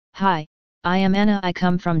Hi, I am Anna. I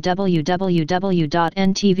come from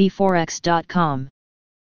www.NTVforex.com.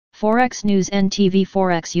 Forex News.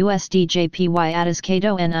 NTVforex USD JPY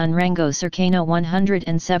atascado en un rango cercano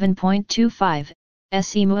 107.25,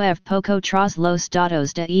 se mueve poco tras los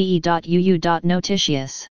datos de EE.UU.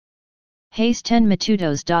 Noticias. Hace 10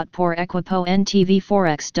 minutos. Por Equipo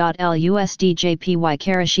NTVforex.USD JPY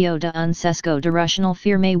careció de un sesgo direccional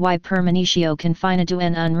firme y permaneció confinado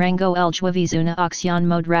en un rango el jueves. Una acción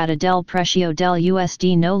moderada del precio del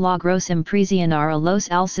USD no logró impresionar a los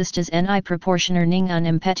alcistas ni proporcionar ningún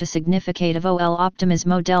impetu significativo. El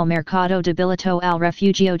optimismo del mercado debilitó al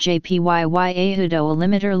refugio JPY ayudó a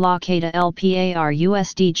limitar la caída. El par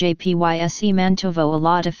USD JPY se mantuvo a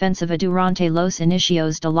la defensiva durante los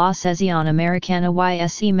inicios de la sesión americana y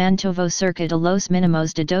se mantuvo cerca de los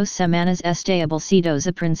mínimos de 2 semanas establecidos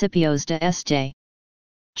a principios de este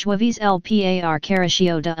jueves. El par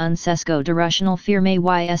careció de un sesgo direccional firme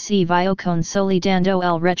y se vio consolidando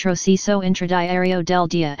el retroceso intradiario del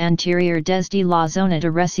día anterior desde la zona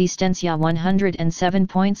de resistencia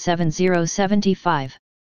 107.7075.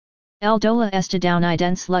 El dólar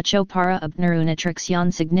estadounidense luchó para obtener una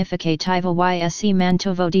tracción significativa y se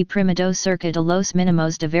mantuvo deprimido cerca de los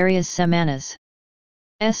mínimos de varias semanas.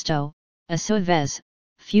 Esto, a su vez,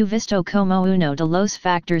 fue visto como uno de los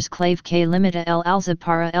factores clave que limita el alza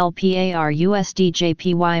para el par USD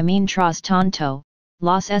JPY. Mientras tanto,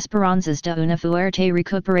 las esperanzas de una fuerte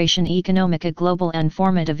recuperación económica global en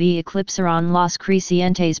forma de V eclipsaron las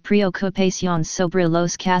crecientes preocupaciones sobre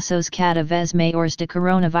los casos cada vez mayores de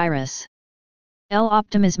coronavirus. El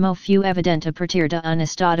optimismo fue evidente a partir de un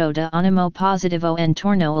estado de ánimo positivo en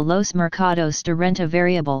torno a los mercados de renta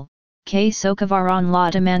variable, que socavaron la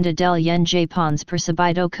demanda del yen japonés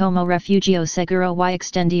percibido como refugio seguro y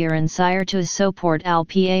extendieron ciertos soporte al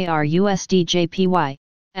par USD JPY.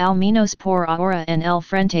 Al menos por ahora en el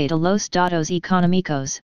frente de los datos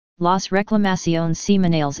económicos, las reclamaciones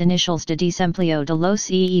semanales iniciales de desempleo de los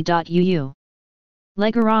EE.UU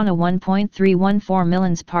llegaron a 1.314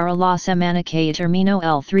 millones para la semana que terminó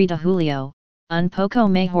el 3 de julio, un poco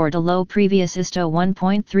mejor de lo previsto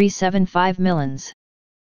 1.375 millones.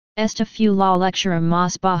 Esta fue la lectura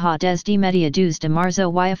más baja desde mediados de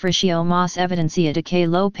marzo y ofreció más evidencia de que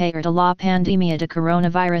lo peor de la pandemia de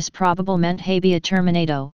coronavirus probablemente había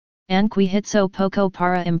terminado, aunque hizo poco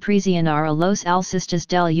para impresionar a los alcistas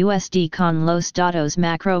del USD con los datos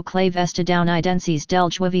macro clave estadounidenses del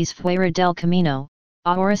jueves fuera del camino.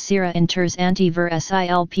 Ahora será interesante ver si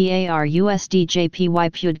el par USD JPY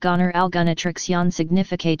puede ganar alguna tracción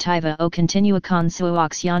significativa o continúa con su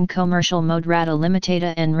acción comercial moderada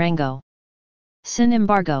limitada en rango. Sin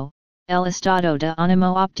embargo, el estado de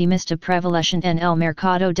ánimo optimista prevaleciente en el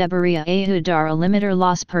mercado debería ayudar a limitar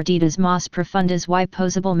las pérdidas más profundas y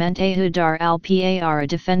posiblemente ayudar al par a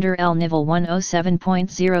defender el nivel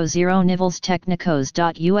 107.00 niveles técnicos.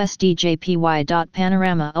 USD JPY.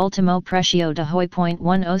 Panorama último precio de hoy.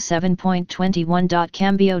 107.21.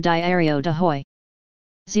 Cambio diario de hoy.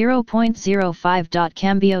 0.05.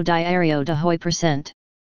 Cambio diario de hoy %.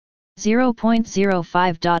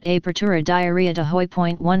 0.05. Apertura diaria de hoy.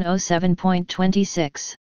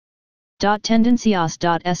 107.26. Tendencias.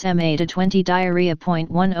 SMA de 20 diaria.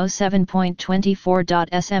 107.24.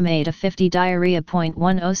 SMA de 50 diaria.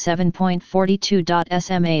 107.42.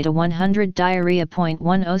 SMA de 100 diaria.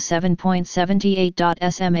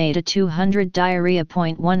 107.78. SMA de 200 diaria.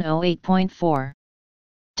 108.4.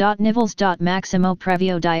 Niveles. Maximo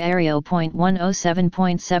previo diario.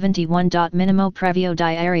 107.71. Minimo previo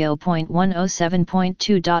diario.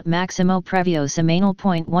 107.2. Maximo previo semanal.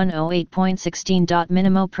 108.16.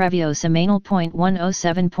 Minimo previo semanal.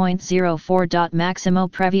 107.04. Maximo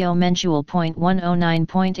previo mensual.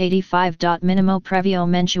 109.85. Minimo previo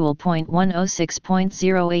mensual.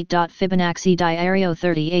 106.08. Fibonacci diario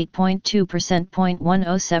 38.2%.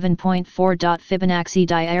 107.4. Fibonacci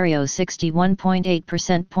diario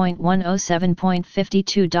 61.8%.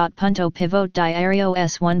 107.52. Punto pivot diario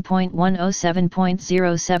S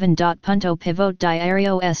 1.107.07. Punto pivot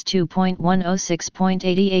diario S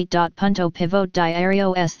 2.106.88. Punto pivot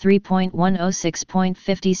diario S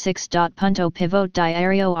 3.106.56. Punto pivot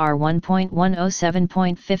diario R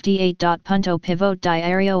 1.107.58. Punto pivot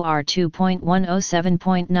diario R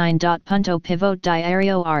 2.107.9. Punto pivot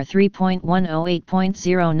diario R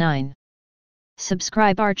 3.108.09.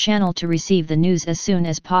 Subscribe our channel to receive the news as soon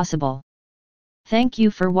as possible. Thank you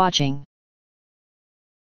for watching.